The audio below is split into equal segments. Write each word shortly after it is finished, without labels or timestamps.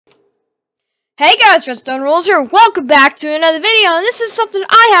Hey guys, Redstone Rules here. Welcome back to another video, and this is something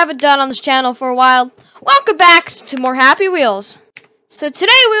I haven't done on this channel for a while. Welcome back to more Happy Wheels. So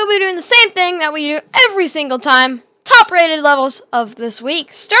today we'll be doing the same thing that we do every single time. Top rated levels of this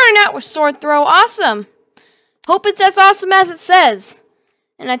week. Starting out with Sword Throw. Awesome. Hope it's as awesome as it says.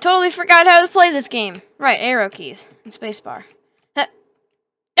 And I totally forgot how to play this game. Right, arrow keys and spacebar. Yeah,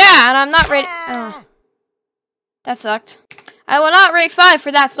 and I'm not ready. Oh, that sucked. I will not rate 5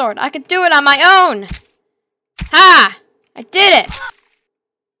 for that sword. I could do it on my own. Ha! I did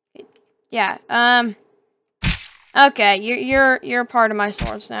it. Yeah. Okay. You're part of my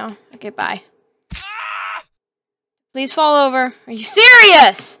swords now. Okay. Bye. Please fall over. Are you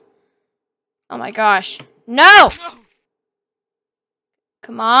serious? Oh my gosh. No.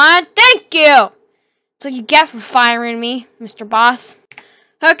 Come on. Thank you. That's what you get for firing me, Mr. Boss.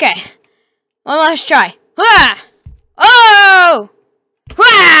 Okay. One last try. Ha! Oh!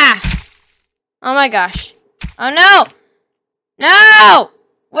 Wah! Oh my gosh. Oh no! No!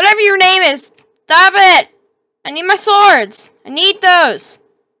 Whatever your name is, stop it! I need my swords. I need those.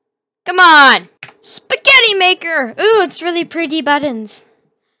 Come on. Spaghetti maker! Ooh, it's really pretty buttons.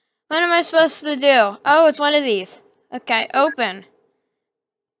 What am I supposed to do? Oh, it's one of these. Okay, open.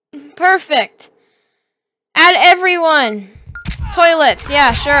 Perfect. Add everyone. Toilets,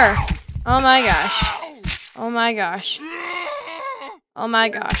 yeah, sure. Oh my gosh. Oh my gosh. Oh my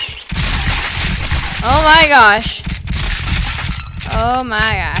gosh. Oh my gosh. Oh my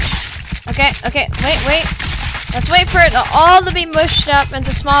gosh. Okay, wait. Let's wait for it all to be mushed up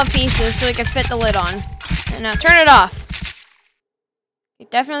into small pieces so we can fit the lid on. And now turn it off. You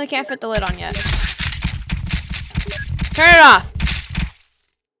definitely can't fit the lid on yet. Turn it off.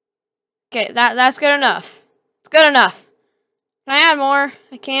 Okay, that's good enough. It's good enough. Can I add more?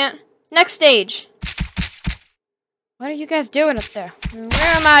 I can't. Next stage. What are you guys doing up there?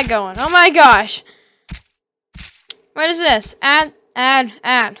 Where am I going? Oh my gosh. What is this? Add.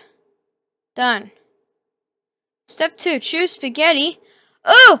 Done. Step 2, choose spaghetti.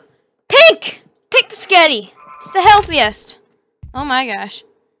 Ooh! Pink! Pink spaghetti! It's the healthiest. Oh my gosh.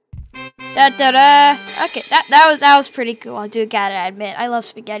 Okay, that was pretty cool. I do gotta admit. I love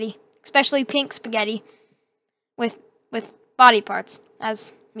spaghetti. Especially pink spaghetti. With body parts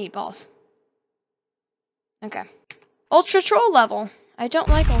as meatballs. Okay. Ultra Troll level. I don't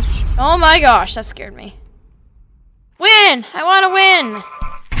like Ultra. Oh my gosh, that scared me. Win! I want to win!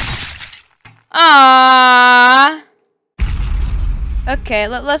 Ah. Okay,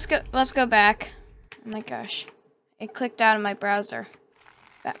 let's go back. Oh my gosh. It clicked out of my browser.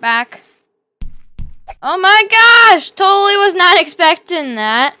 Back. Oh my gosh! Totally was not expecting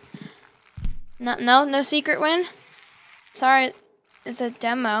that. No secret win? Sorry, it's a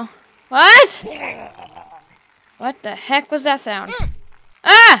demo. What? What the heck was that sound?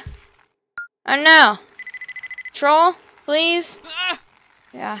 Ah! Oh no. Troll, please.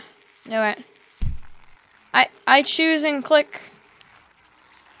 Yeah, knew it. I choose and click.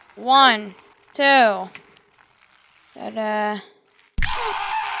 1, 2.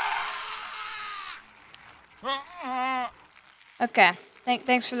 Okay.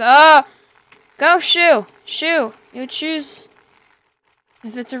 Thanks for the. Oh! Go, Shoe. Shoe. You choose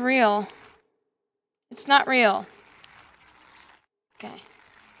if it's a real. It's not real. Okay.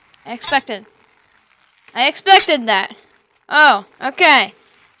 I expected that. Oh, okay.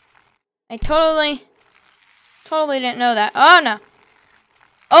 I totally didn't know that. Oh, no.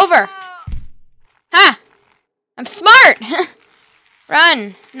 Over. Ha! I'm smart!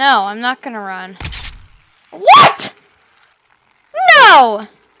 Run. No, I'm not gonna run. What? No!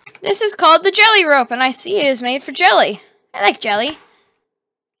 This is called the jelly rope, and I see it is made for jelly. I like jelly.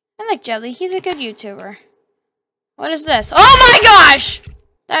 He's a good YouTuber. What is this? Oh my gosh!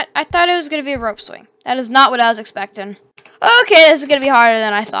 I thought it was gonna be a rope swing. That is not what I was expecting. Okay, this is gonna be harder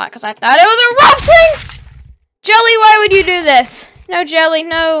than I thought, because I thought it was a rope swing! Jelly, why would you do this? No, Jelly,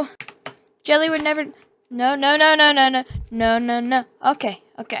 no. Jelly would never. No. No. Okay.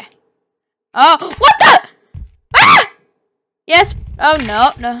 Oh, what the? Ah! Yes. Oh,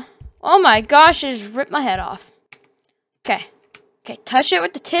 no. Oh my gosh, it just ripped my head off. Okay, touch it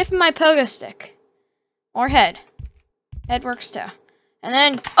with the tip of my pogo stick. Or head. Head works too. And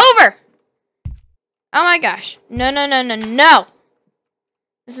then, over! Oh my gosh. No.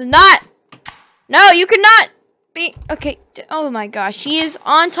 This is not. No, you could not be. Okay. Oh my gosh. She is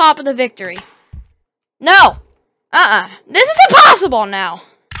on top of the victory. No. This is impossible now.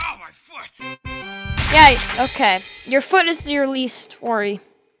 Oh, my foot. Yeah, okay. Your foot is your least worry.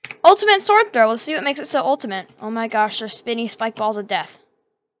 Ultimate sword throw. Let's see what makes it so ultimate. Oh my gosh, they're spinny spike balls of death.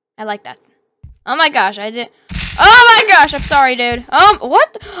 I like that. Oh my gosh, I did. Oh my gosh, I'm sorry, dude.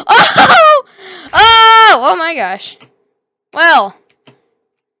 What? Oh! Oh my gosh. Well,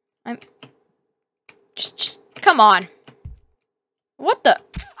 I'm just come on. What the?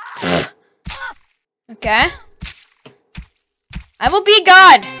 Okay. I will be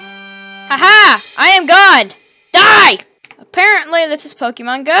God. Haha! I am God. Die! Apparently, this is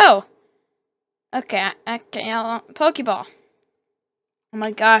Pokemon Go. Okay, Pokeball. Oh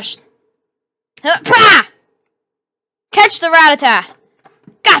my gosh. Pah! Catch the Rattata.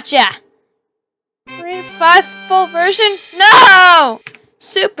 Gotcha. 5 full version? No!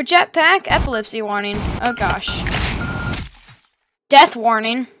 Super Jetpack, epilepsy warning. Oh gosh. Death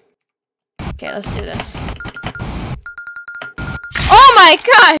warning. Okay, let's do this. Oh my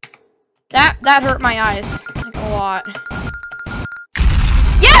god! That hurt my eyes. Like a lot.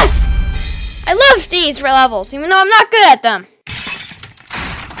 Yes! I love these levels, even though I'm not good at them.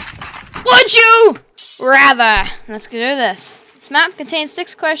 Would you rather? Let's do this. This map contains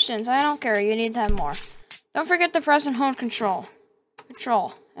 6 questions. I don't care. You need to have more. Don't forget to press and hold control.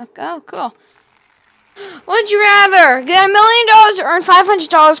 Control. Oh, cool. Would you rather get $1 million or earn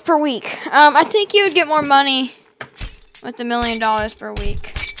 $500 per week? I think you would get more money with $1 million per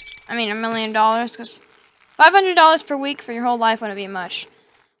week. I mean, $1 million, because $500 per week for your whole life wouldn't be much.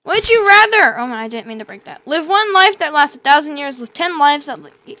 Would you rather? Oh my, I didn't mean to break that. Live 1 life that lasts 1,000 years. Live 10 lives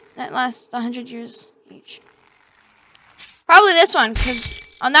that last 100 years each. Probably this one, because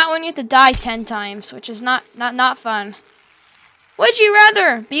on that one you have to die 10 times, which is not fun. Would you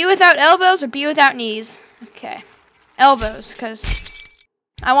rather be without elbows or be without knees? Okay, elbows, because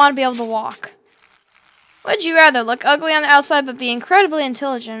I want to be able to walk. Would you rather look ugly on the outside but be incredibly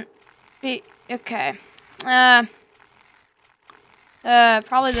intelligent? Okay.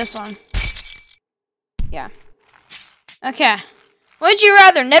 Probably this one. Yeah. Okay. Would you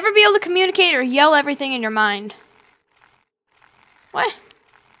rather never be able to communicate or yell everything in your mind? What?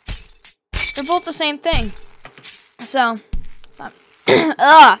 They're both the same thing. So,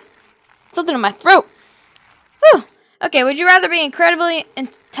 something in my throat. Whew. Okay, would you rather be incredibly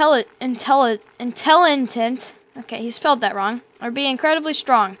intelligent? Okay, he spelled that wrong. Or be incredibly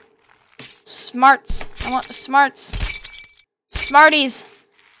strong? Smarts. I want the smarts. Smarties.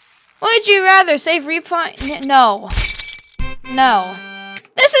 Would you rather save replay? No. No.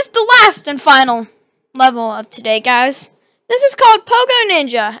 This is the last and final level of today, guys. This is called Pogo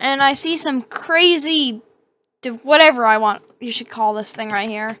Ninja, and I see some crazy, whatever I want you should call this thing right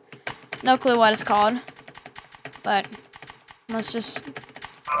here. No clue what it's called, but let's just.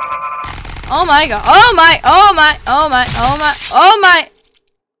 Oh my god! Oh my! Oh my! Oh my! Oh my! Oh my!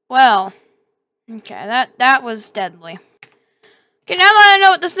 Well, okay, that was deadly. Okay, now that I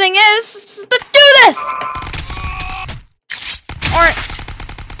know what this thing is, let's do this!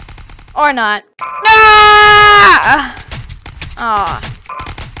 Or not. Ah! Aw.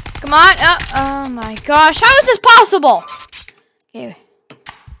 Come on. Oh my gosh. How is this possible? Okay.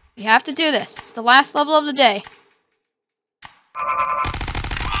 We have to do this. It's the last level of the day.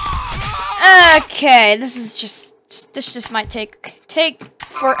 Okay. This just might take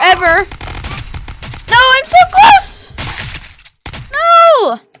forever. No, I'm so close!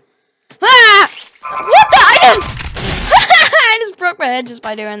 No! Ah! What the? I just broke my head just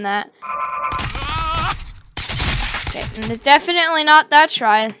by doing that. Okay, and it's definitely not that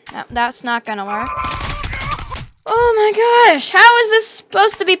try. That's not gonna work. Oh my gosh, how is this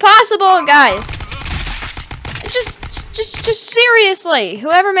supposed to be possible, guys? Just seriously,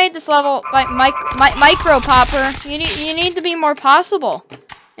 whoever made this level, Micro Popper, you need to be more possible.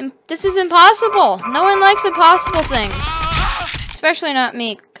 And this is impossible. No one likes impossible things, especially not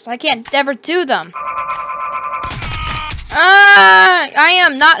me, because I can't ever do them. I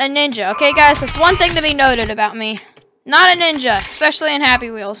am not a ninja. Okay, guys, that's one thing to be noted about me. Not a ninja, especially in Happy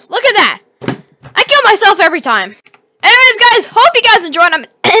Wheels. Look at that! I kill myself every time. Anyways, guys, hope you guys enjoyed. I'm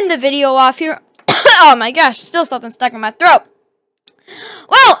gonna end the video off here. Oh my gosh, still something stuck in my throat.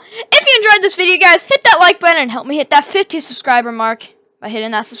 Well, if you enjoyed this video, guys, hit that like button and help me hit that 50 subscriber mark by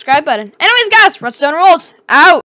hitting that subscribe button. Anyways, guys, Redstone Rules, out!